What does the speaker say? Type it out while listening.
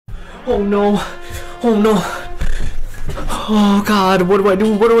Oh no. Oh no. Oh god, what do I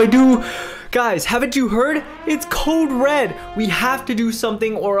do? What do I do? Guys, haven't you heard? It's code red. We have to do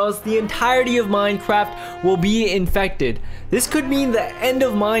something or else the entirety of Minecraft will be infected. This could mean the end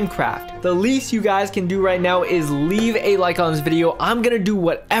of Minecraft. The least you guys can do right now is leave a like on this video. I'm gonna do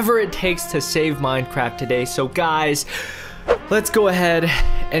whatever it takes to save Minecraft today. So guys, let's go ahead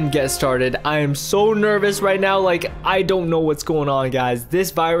and get started. I am so nervous right now. Like, I don't know what's going on, guys.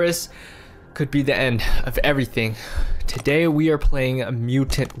 This virus could be the end of everything. Today we are playing a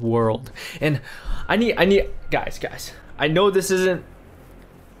mutant world, and I need guys, I know this isn't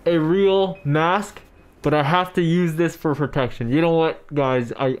a real mask, but I have to use this for protection. You know what,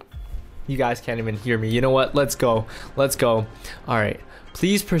 guys? You guys can't even hear me. You know what? Let's go. All right,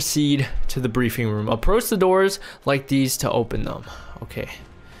 please proceed to the briefing room. Approach the doors like these to open them. Okay,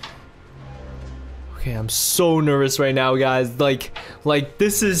 I'm so nervous right now, guys. Like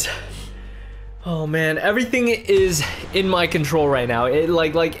this is, oh man, everything is in my control right now.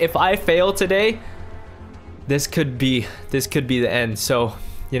 Like if I fail today, this could be the end. So,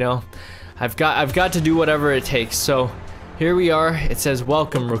 you know, I've got to do whatever it takes. So, here we are. It says,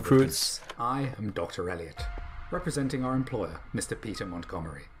 "Welcome, recruits." I am Dr. Elliot, representing our employer, Mr. Peter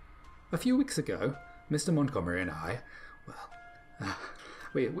Montgomery. A few weeks ago, Mr. Montgomery and I, well,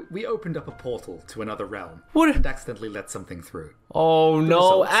 we opened up a portal to another realm. What? And accidentally let something through. Oh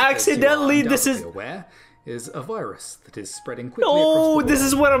no, accidentally. This is aware is a virus that is spreading quickly across the world. This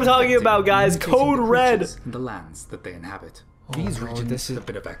is what I'm talking about, guys. Code red. And the lands that they inhabit. These regions have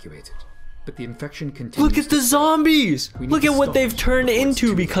been evacuated, but the infection continues. Look at the zombies. Look at what they've turned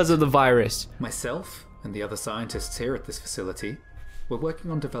into because of the virus. Myself and the other scientists here at this facility, we're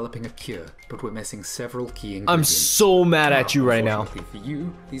working on developing a cure, but we're missing several key ingredients. I'm so mad at you right now. Unfortunately for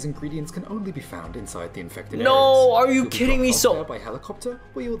you, these ingredients can only be found inside the infected areas. No, are you kidding me? So by helicopter,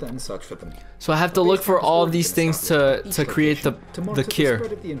 we will then search for them. So I have to look for all of these things to create the cure. The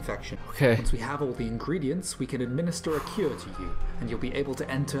spread of the infection. Okay. Once we have all the ingredients, we can administer a cure to you, and you'll be able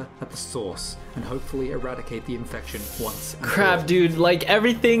to enter at the source and hopefully eradicate the infection once and for all. Crap, dude! Like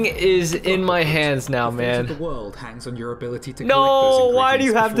everything is in my hands now, man. The world hangs on your ability to No, why do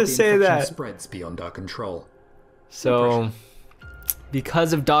you have to say that? Spreads beyond our control. So,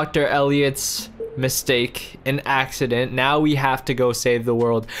 because of Dr. Elliot's mistake, an accident, now we have to go save the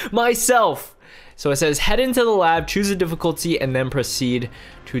world. Myself! So it says, head into the lab, choose a difficulty, and then proceed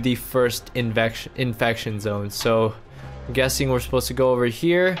to the first infection zone. So, I'm guessing we're supposed to go over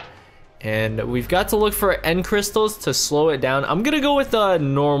here. And we've got to look for end crystals to slow it down. I'm gonna go with a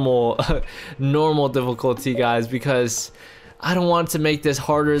normal difficulty, guys, because I don't want to make this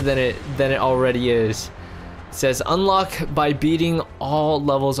harder than it already is. It says unlock by beating all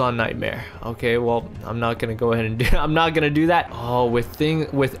levels on Nightmare. Okay, well, I'm not gonna go ahead and do that. Oh, with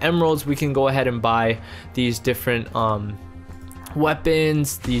emeralds we can go ahead and buy these different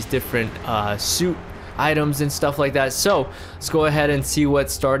weapons, these different suit items and stuff like that. So let's go ahead and see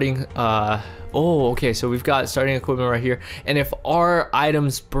what's starting. Okay, so we've got starting equipment right here, and if our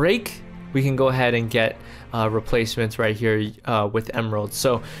items break, we can go ahead and get replacements right here with emeralds.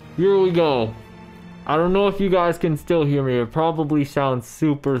 So here we go. I don't know if you guys can still hear me. It probably sounds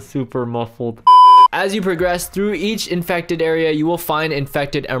super muffled. As you progress through each infected area, you will find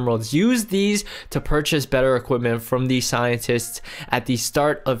infected emeralds. Use these to purchase better equipment from the scientists at the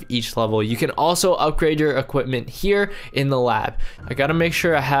start of each level. You can also upgrade your equipment here in the lab. I gotta make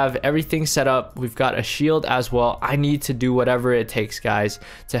sure I have everything set up. We've got a shield as well. I need to do whatever it takes, guys,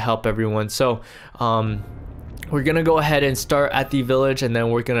 to help everyone. So, we're gonna go ahead and start at the village, and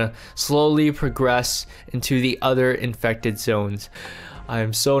then we're gonna slowly progress into the other infected zones.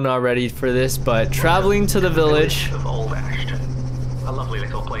 I'm so not ready for this, but traveling to the village of Old Ashton, a lovely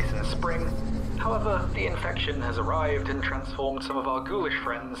little place in the spring. However, the infection has arrived and transformed some of our ghoulish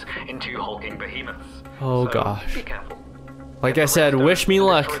friends into hulking behemoths. Oh so, gosh. Be careful. Like I said, wish me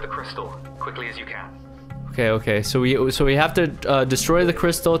luck. Destroy the crystal quickly as you can. Okay. So we have to destroy the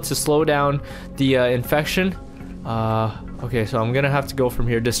crystal to slow down the infection. Okay, so I'm gonna have to go from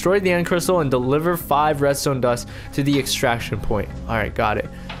here. Destroy the end crystal and deliver 5 redstone dust to the extraction point. All right, got it.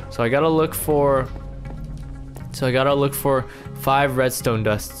 So I gotta look for 5 redstone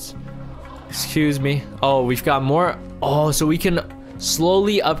dusts. Excuse me. Oh, we've got more. Oh, so we can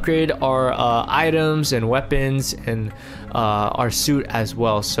slowly upgrade our items and weapons and our suit as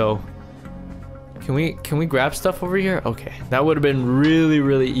well. So can we grab stuff over here? Okay, that would have been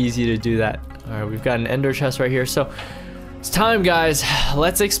really easy to do that. All right, we've got an ender chest right here. So it's time, guys.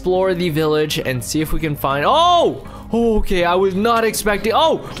 Let's explore the village and see if we can find... Oh Okay, I was not expecting.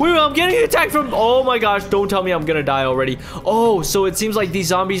 Oh, wait, I'm getting attacked from. Oh my gosh, don't tell me I'm gonna die already. Oh, so it seems like these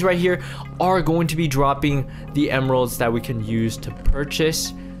zombies right here are going to be dropping the emeralds that we can use to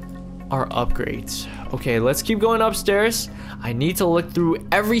purchase our upgrades. Okay, let's keep going upstairs. I need to look through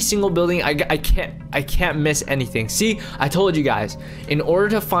every single building. I can't miss anything. See, I told you guys, in order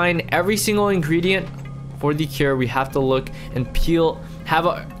to find every single ingredient for the cure, we have to look and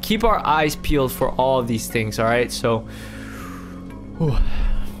keep our eyes peeled for all of these things. All right, so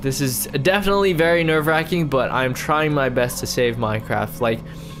this is definitely very nerve-wracking, but I'm trying my best to save Minecraft. Like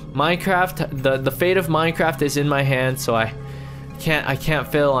Minecraft, the fate of Minecraft is in my hands, so I can't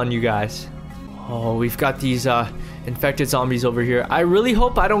fail on you guys. Oh, we've got these infected zombies over here. I really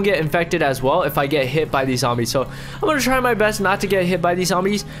hope I don't get infected as well if I get hit by these zombies. So I'm gonna try my best not to get hit by these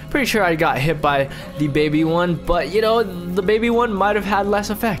zombies. Pretty sure I got hit by the baby one, but you know, the baby one might have had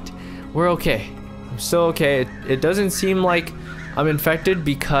less effect. We're okay. I'm still okay. It doesn't seem like I'm infected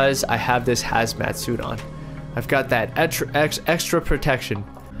because I have this hazmat suit on. I've got that extra protection.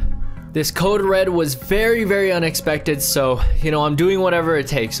 This code red was very, very unexpected, so, you know, I'm doing whatever it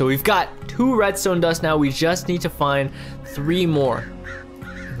takes. So we've got 2 redstone dust now. We just need to find 3 more.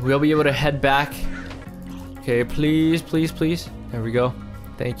 We'll be able to head back. Okay, please, please, please. There we go.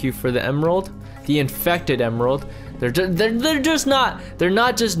 Thank you for the emerald. The infected emerald. They're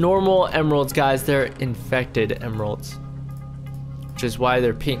not just normal emeralds, guys. They're infected emeralds, which is why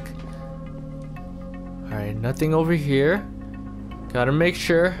they're pink. All right, nothing over here. Gotta make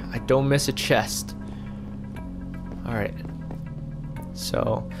sure I don't miss a chest. Alright.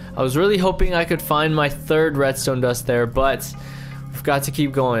 So, I was really hoping I could find my 3rd redstone dust there, but we've got to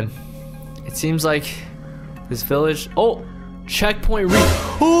keep going. It seems like this village... Oh! Checkpoint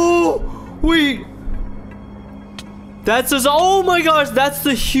Oh! Wait! That's oh my gosh! That's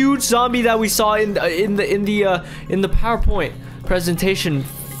the huge zombie that we saw in the PowerPoint presentation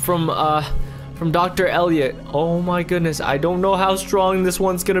from Dr. Elliot. Oh my goodness, I don't know how strong this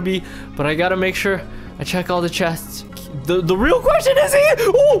one's gonna be, but I gotta make sure I check all the chests. The real question is,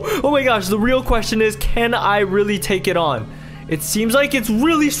 oh my gosh, the real question is, can I really take it on? It seems like it's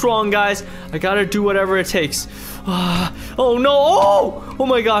really strong, guys. I gotta do whatever it takes. Oh no, oh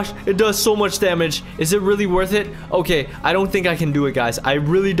my gosh, it does so much damage. Is it really worth it? Okay, I don't think I can do it, guys. I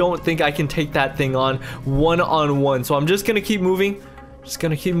really don't think I can take that thing on one-on-one. So I'm just gonna keep moving.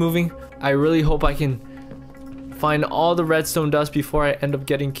 I really hope I can find all the redstone dust before I end up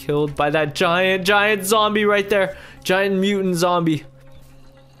getting killed by that giant zombie right there. Giant mutant zombie.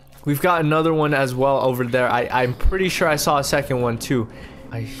 We've got another one as well over there. I'm pretty sure I saw a second one too.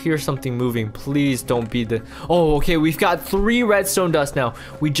 I hear something moving. Please don't be the... Oh, okay. We've got 3 redstone dust now.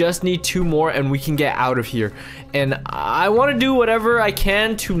 We just need 2 more and we can get out of here. And I want to do whatever I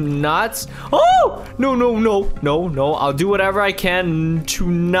can to not... Oh! No. I'll do whatever I can to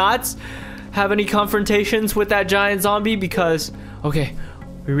not have any confrontations with that giant zombie because... Okay.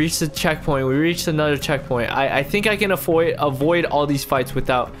 We reached the checkpoint. We reached another checkpoint. I think I can avoid all these fights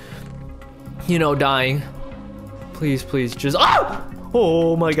without, you know, dying. Please, just... Ah!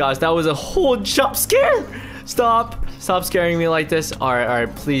 Oh my gosh, that was a whole jump scare. Stop scaring me like this. All right,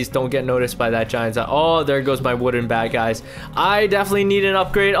 please don't get noticed by that giant. Oh, there goes my wooden bag, guys. I definitely need an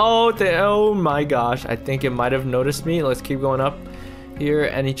upgrade. Oh my gosh, I think it might have noticed me. Let's keep going up here.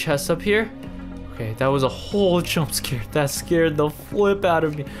 Any chests up here? Okay, that was a whole jump scare. That scared the flip out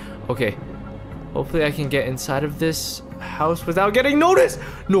of me. Okay, hopefully I can get inside of this house without getting noticed.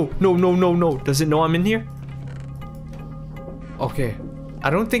 No. Does it know I'm in here? Okay, I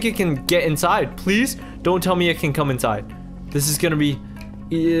don't think it can get inside. Please don't tell me it can come inside. This is gonna be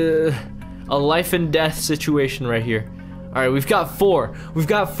a life and death situation right here. All right, we've got 4. We've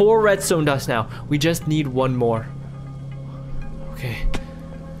got 4 redstone dust now. We just need 1 more. Okay.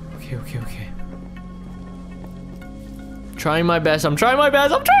 Trying my best. I'm trying my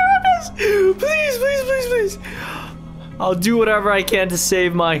best. Please. I'll do whatever I can to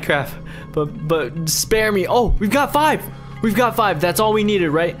save Minecraft. But spare me. Oh, we've got 5. We've got 5. That's all we needed,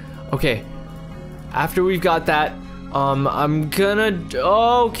 right? Okay. After we've got that, I'm gonna...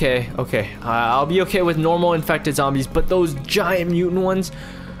 Okay. I'll be okay with normal infected zombies, but those giant mutant ones,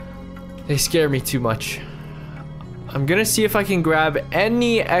 they scare me too much. I'm gonna see if I can grab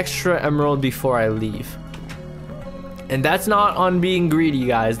any extra emerald before I leave. And that's not on being greedy,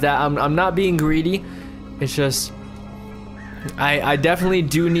 guys. I'm not being greedy. It's just... I definitely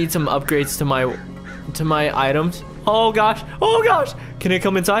do need some upgrades to my items. Oh gosh. Can it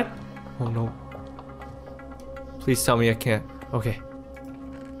come inside? Oh no. Please tell me I can't. Okay.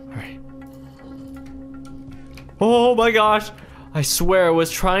 Alright. Oh my gosh. I swear it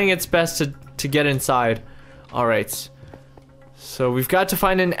was trying its best to get inside. All right. So we've got to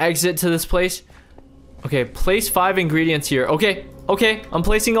find an exit to this place. Okay, place 5 ingredients here. Okay, okay, I'm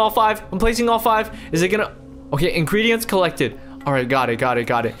placing all 5. I'm placing all 5. Is it gonna... Okay, ingredients collected. All right, got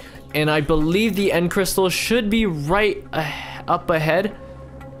it. And I believe the end crystal should be right up ahead.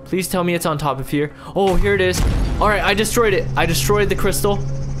 Please tell me it's on top of here. Oh, here it is. All right, I destroyed it. I destroyed the crystal.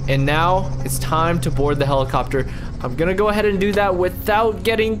 And now it's time to board the helicopter. I'm gonna go ahead and do that without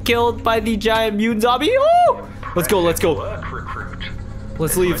getting killed by the giant mutant zombie. Oh! Let's go. Let's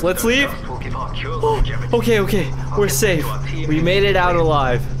leave. Oh, okay. We're safe. We made it out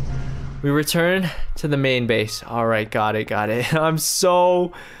alive. We return to the main base. All right, got it. I'm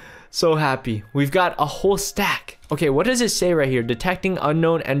so happy. We've got a whole stack. Okay, what does it say right here? Detecting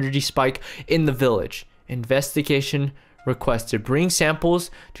unknown energy spike in the village. Investigation requested. Bring samples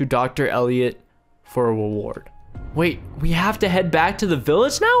to Dr. Elliot for a reward. Wait, we have to head back to the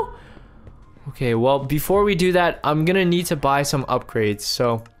village now? Okay, well, before we do that, I'm gonna need to buy some upgrades.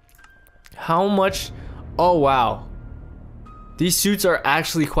 So, how much? Oh, wow. These suits are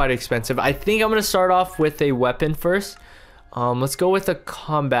actually quite expensive. I think I'm gonna start off with a weapon first. Let's go with a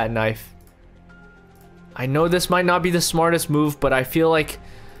combat knife. I know this might not be the smartest move, but I feel like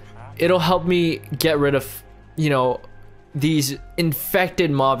it'll help me get rid of, you know, these infected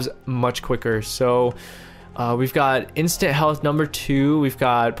mobs much quicker. So, we've got instant health number 2. We've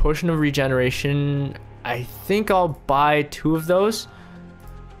got potion of regeneration. I think I'll buy 2 of those.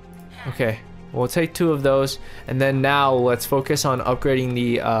 Okay, we'll take 2 of those, and then now let's focus on upgrading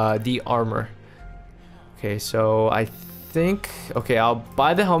the armor. Okay, so I think, okay, I'll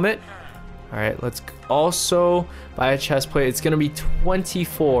buy the helmet. All right, let's also buy a chest plate. It's gonna be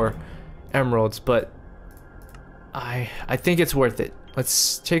 24 emeralds, but I think it's worth it.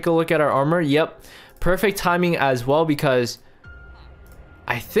 Let's take a look at our armor. Yep. Perfect timing as well, because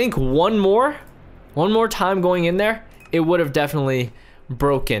I think one more time going in there, it would have definitely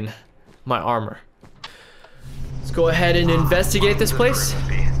broken my armor. Let's go ahead and investigate this place.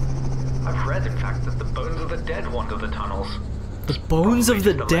 I've read, in fact, that the bones of the dead wander the tunnels. The bones of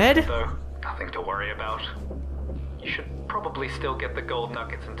the dead? Though, nothing to worry about. You should probably still get the gold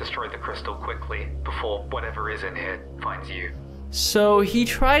nuggets and destroy the crystal quickly before whatever is in here finds you. So he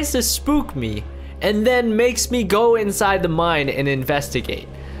tries to spook me and then makes me go inside the mine and investigate.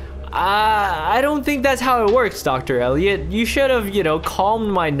 I don't think that's how it works, Dr. Elliot. You should have, you know,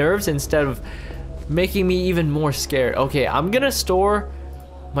 calmed my nerves instead of making me even more scared. Okay, I'm gonna store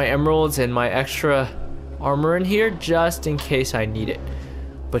my emeralds and my extra armor in here just in case I need it.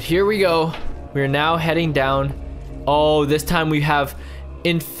 But here we go. We're now heading down. Oh, this time we have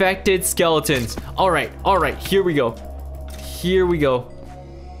infected skeletons. All right, here we go.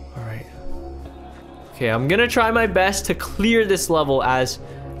 All right. Okay, I'm gonna try my best to clear this level as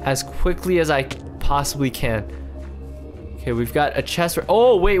quickly as I possibly can. Okay, we've got a chest.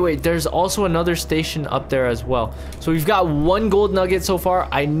 Oh, wait. There's also another station up there as well. So we've got 1 gold nugget so far.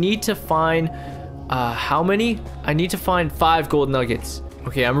 I need to find, how many? I need to find 5 gold nuggets.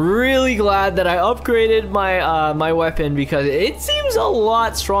 Okay, I'm really glad that I upgraded my my weapon because it seems a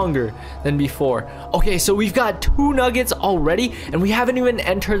lot stronger than before. Okay, so we've got 2 nuggets already, and we haven't even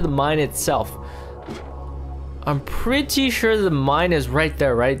entered the mine itself. I'm pretty sure the mine is right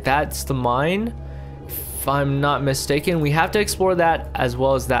there, right? That's the mine, if I'm not mistaken. We have to explore that as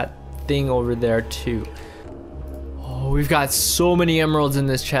well as that thing over there too. Oh, we've got so many emeralds in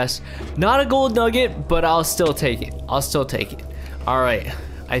this chest. Not a gold nugget, but I'll still take it. All right,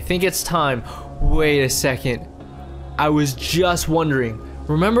 I think it's time. Wait a second. I was just wondering.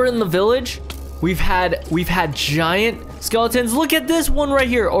 Remember in the village, we've had giant skeletons. Look at this one right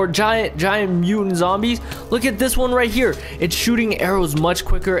here, or giant mutant zombies. Look at this one right here. It's shooting arrows much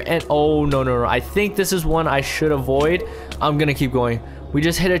quicker, and oh no. I think this is one I should avoid. I'm gonna keep going. We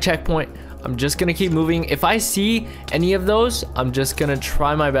just hit a checkpoint. I'm just gonna keep moving. If I see any of those, I'm just gonna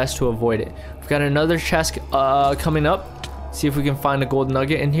try my best to avoid it. We've got another chest coming up. See if we can find a gold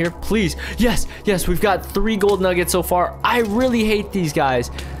nugget in here, please. Yes, we've got 3 gold nuggets so far. I really hate these guys.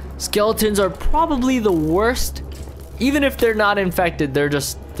 Skeletons are probably the worst. Even if they're not infected, they're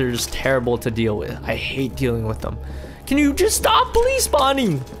just terrible to deal with. I hate dealing with them. Can you just stop police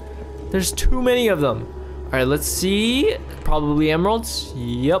spawning? There's too many of them. All right, let's see. Probably emeralds.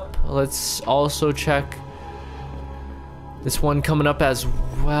 Yep. Let's also check this one coming up as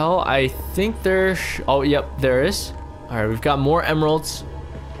well. I think there's, oh, yep, there is. All right, we've got more emeralds.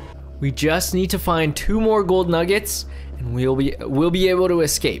 We just need to find 2 more gold nuggets, and we'll be able to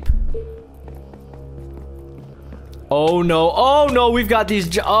escape. Oh no, we've got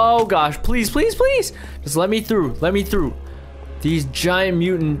these, oh gosh, please. Just let me through. These giant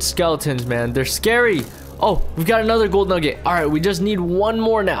mutant skeletons, man, they're scary. Oh, we've got another gold nugget. All right, we just need one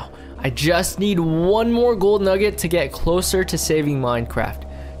more now. I just need one more gold nugget to get closer to saving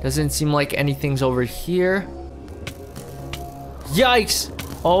Minecraft. Doesn't seem like anything's over here. Yikes.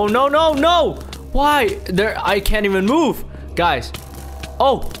 Oh, no, no, no. Why? I can't even move. Guys.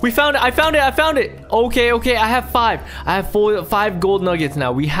 Oh, we found it. I found it. I found it. Okay, okay. I have 5. I have 5 gold nuggets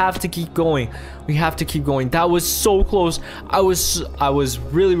now. We have to keep going. We have to keep going. That was so close. I was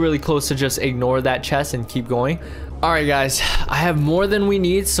really, really close to just ignore that chest and keep going. All right, guys. I have more than we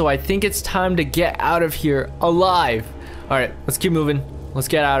need, so I think it's time to get out of here alive. All right, let's keep moving. Let's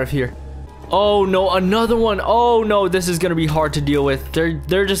get out of here. Oh, no. Another one. Oh, no. This is going to be hard to deal with.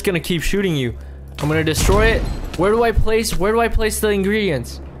 They're just going to keep shooting you. I'm going to destroy it. Where do I place the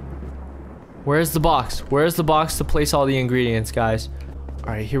ingredients? Where's the box? Where's the box to place all the ingredients, guys? All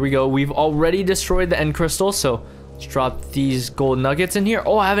right, here we go. We've already destroyed the end crystal, so let's drop these gold nuggets in here.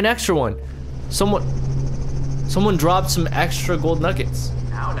 Oh, I have an extra one. Someone dropped some extra gold nuggets.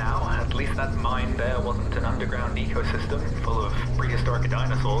 Now, at least that mine there wasn't an underground ecosystem full of prehistoric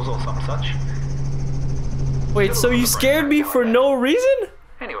dinosaurs or some such. Wait, so you scared me for no reason?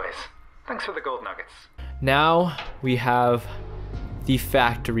 Anyways, thanks for the gold nuggets. Now we have the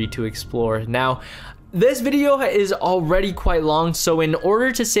factory to explore. Now, this video is already quite long, so in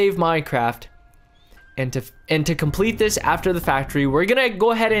order to save Minecraft and to complete this after the factory, we're gonna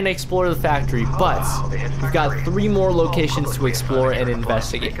go ahead and explore the factory, but we've got 3 more locations to explore and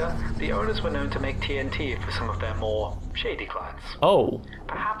investigate. The owners were known to make TNT for some of their more shady clients. Oh.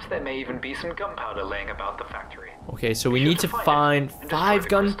 Perhaps there may even be some gunpowder laying about the factory. Okay, so we need to find 5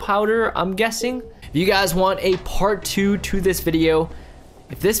 gunpowder, I'm guessing. If you guys want a part 2 to this video,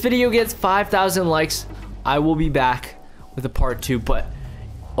 if this video gets 5,000 likes, I will be back with a part 2, but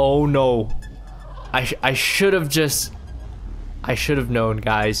oh no. I should have known,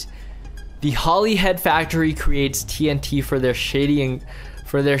 guys. The Hollyhead factory creates TNT for their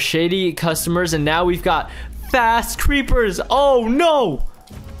shady customers, and now we've got fast creepers. Oh no.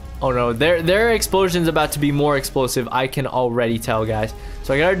 Oh no, their explosion's about to be more explosive. I can already tell, guys.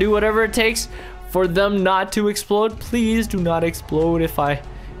 So I gotta do whatever it takes for them not to explode. Please do not explode if I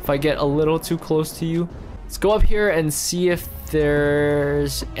get a little too close to you. Let's go up here and see if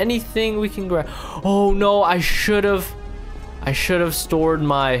there's anything we can grab. Oh no, I should have stored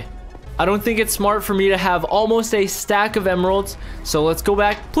my... I don't think it's smart for me to have almost a stack of emeralds. So let's go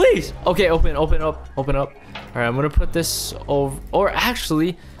back, please. Okay, open up. All right, I'm gonna put this over, or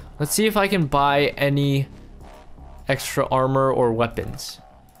actually, let's see if I can buy any extra armor or weapons.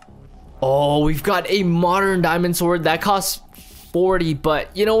 Oh, we've got a modern diamond sword that costs 40,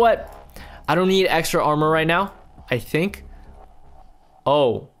 but you know what? I don't need extra armor right now, I think.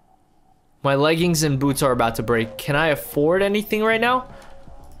 Oh, my leggings and boots are about to break. Can I afford anything right now?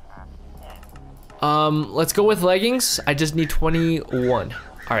 Let's go with leggings. I just need 21. All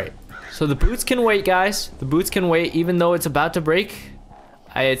right, so the boots can wait, guys. The boots can wait, even though it's about to break.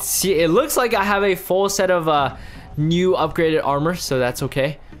 It looks like I have a full set of new upgraded armor, so that's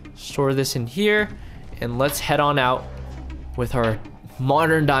okay. Store this in here, and let's head on out with our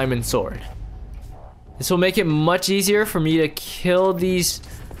modern diamond sword. This will make it much easier for me to kill these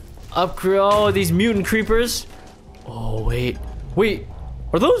these mutant creepers. Oh wait,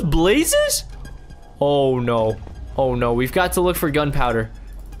 are those blazes? Oh no, we've got to look for gunpowder.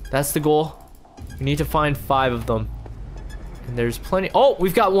 That's the goal. We need to find 5 of them, and there's plenty. Oh,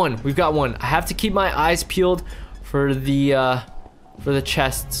 we've got one. I have to keep my eyes peeled for the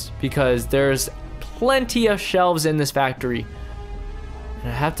chests, because there's plenty of shelves in this factory,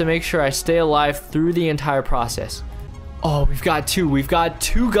 and I have to make sure I stay alive through the entire process. Oh, we've got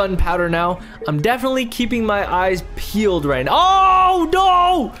 2 gunpowder now. I'm definitely keeping my eyes peeled right now.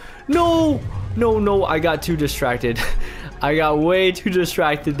 Oh no, I got too distracted. I got way too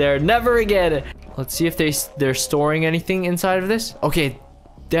distracted there. Never again. Let's see if they're storing anything inside of this. Okay,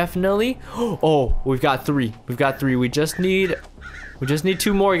 definitely. Oh, we've got 3. We just need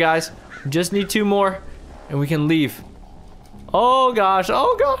 2 more, guys. We just need 2 more, and we can leave. Oh gosh.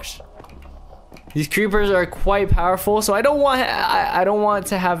 These creepers are quite powerful, so I don't want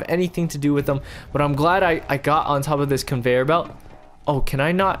to have anything to do with them. But I'm glad I got on top of this conveyor belt. Oh, can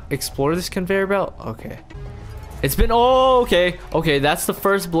I not explore this conveyor belt? Okay. It's been... Oh, okay. Okay, that's the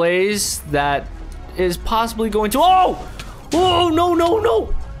first blaze that is possibly going to... Oh! Oh,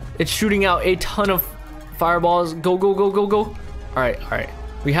 no. It's shooting out a ton of fireballs. Go. All right.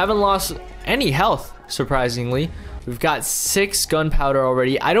 We haven't lost any health, surprisingly. We've got 6 gunpowder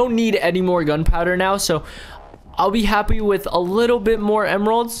already. I don't need any more gunpowder now, so I'll be happy with a little bit more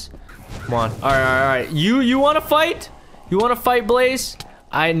emeralds. Come on. All right. You want to fight? You want to fight, Blaze?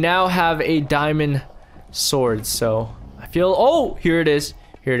 I now have a diamond swords, so I feel, oh, here it is.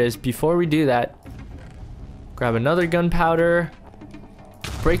 Here it is. Before we do that, grab another gunpowder,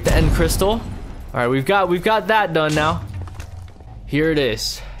 break the end crystal. All right, we've got that done now. Here it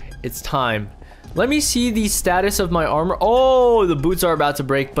is. It's time. Let me see the status of my armor. Oh, the boots are about to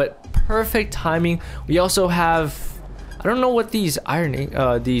break, but perfect timing. We also have, I don't know what these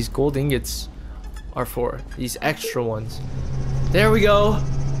these gold ingots are for. These extra ones. There we go.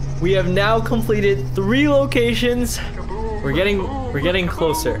 We have now completed 3 locations. We're getting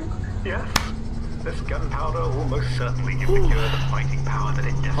closer. Yes, this gunpowder will most certainly give the cure the fighting power that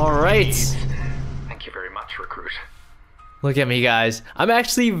it desperately All right. needs. Thank you very much, recruit. Look at me, guys. I'm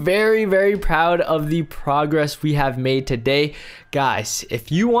actually very, very proud of the progress we have made today. Guys,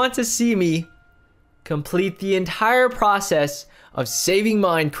 if you want to see me complete the entire process of saving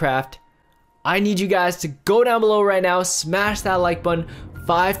Minecraft, I need you guys to go down below right now, smash that like button,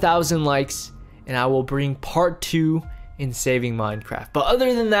 5,000 likes, and I will bring part 2 in saving Minecraft. But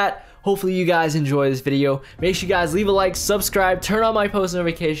other than that, hopefully you guys enjoy this video. Make sure you guys leave a like, subscribe, turn on my post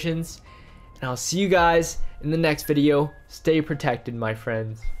notifications, and I'll see you guys in the next video. Stay protected, my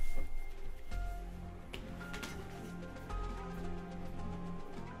friends.